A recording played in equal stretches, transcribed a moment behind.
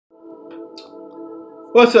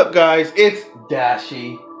What's up, guys? It's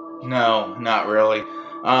Dashy. No, not really.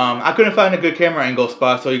 I couldn't find a good camera angle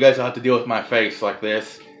spot, so you guys will have to deal with my face like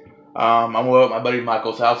this. I'm over at my buddy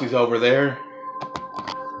Michael's house. He's over there.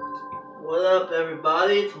 What up,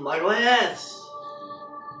 everybody? It's Michael S.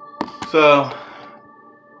 So,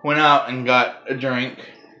 went out and got a drink.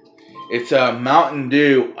 It's a Mountain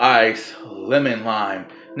Dew Ice Lemon Lime.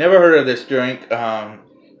 Never heard of this drink.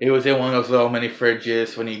 It was in one of those little mini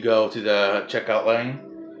fridges when you go to the checkout lane.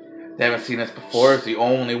 They haven't seen this before. It's the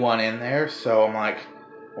only one in there, so I'm like,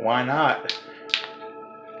 why not?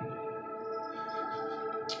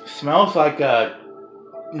 Smells like a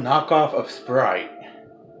knockoff of Sprite.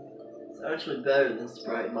 It's actually better than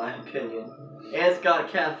Sprite, in my opinion. And it's got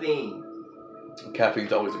caffeine.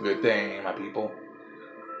 Caffeine's always a good thing, my people.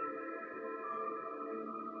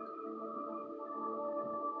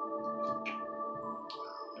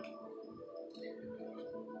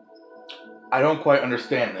 I don't quite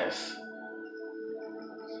understand this.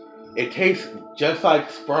 It tastes just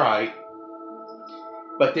like Sprite,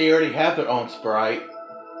 but they already have their own Sprite.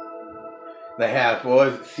 They have, what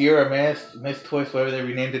was it, Sierra Mist Twist, whatever they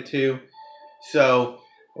renamed it to. So,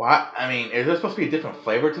 why? I mean, is there supposed to be a different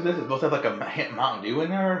flavor to this? It's supposed to have like a hint Mountain Dew in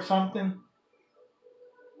there or something?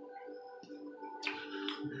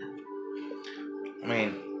 I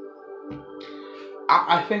mean,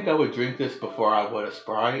 I think I would drink this before I would a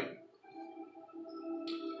Sprite.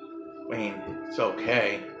 I mean, it's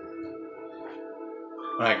okay.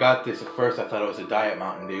 When I got this at first, I thought it was a Diet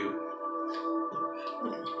Mountain Dew.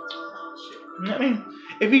 I mean,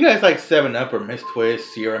 if you guys like 7-Up or Mist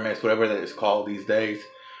Twist, Sierra Mist, whatever that is called these days,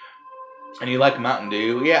 and you like Mountain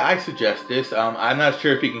Dew, yeah, I suggest this. I'm not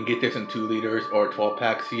sure if you can get this in 2 liters or 12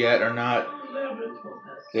 packs yet or not.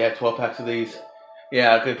 They have 12 packs of these.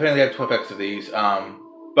 Yeah, apparently they have 12 packs of these.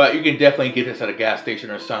 But you can definitely get this at a gas station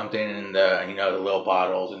or something, and you know, the little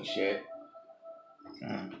bottles and shit.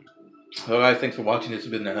 So guys, thanks for watching. This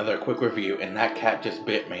has been another quick review, and that cat just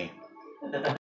bit me.